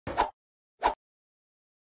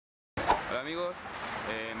Hola amigos,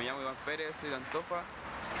 me llamo Ivan Perez, soy de Antofa.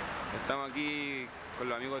 Estamos aquí con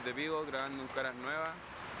los amigos de Vigo grabando un Caras Nuevas.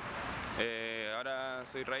 Ahora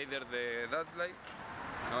soy rider de Desde,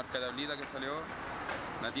 la marca de tablita que salió,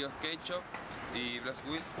 Nativo Skate Shop y Blast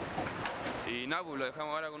Wheels. Y nada, pues lo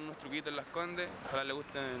dejamos ahora con unos truquitos en las condes. Ojalá les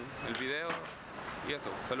guste el video. Y eso,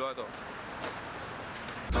 saludos a todos.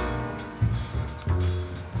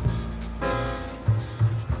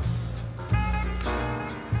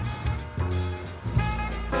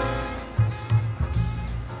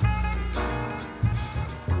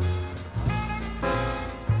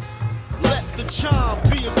 Chime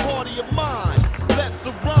be a part of your mind. Let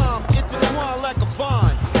the rhyme intertwine like a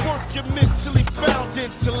vine. Work your mentally found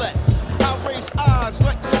intellect. I raise eyes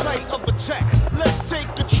like the sight of a check. Let's take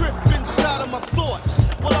a trip inside of my thoughts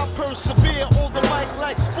while I persevere on the mic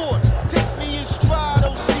like sports. Take me in stride,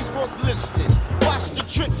 OC's worth listening. Watch the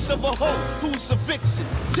tricks of a hoe who's a vixen.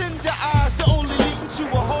 Tender eyes that only lead to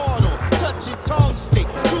a hard on. Touching tongue stick,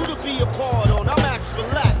 two to be a part on. I'm ax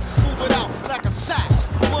relax, move it out like a sax.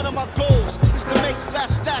 One of my goals is to make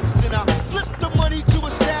fast stats, then I flip the money to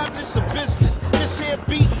establish a business. This here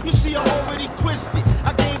beat, you see I already quizzed it.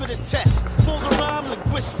 I gave it a test for the rhyme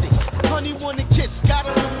linguistics. Honey wanna kiss, gotta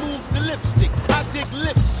remove the lipstick. I dig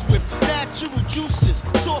lips with natural juices,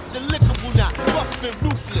 soft and lickable, not rough and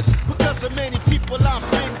ruthless. Because of many people I've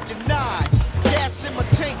been denied. Gas in my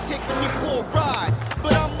tank taking me for a ride,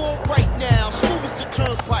 but I'm alright now, smooth as the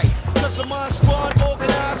turnpike. Cause of my squad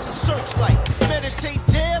organized a searchlight. Meditate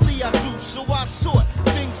daily I do, so I sort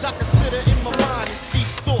things I consider in my mind as deep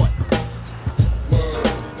thought.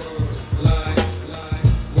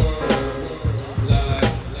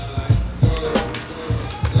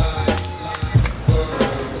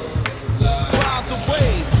 By the way,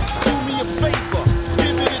 do me a favor,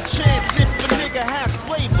 give it a chance if a nigga has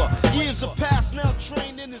flavor. Years have passed, now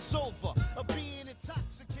training is over.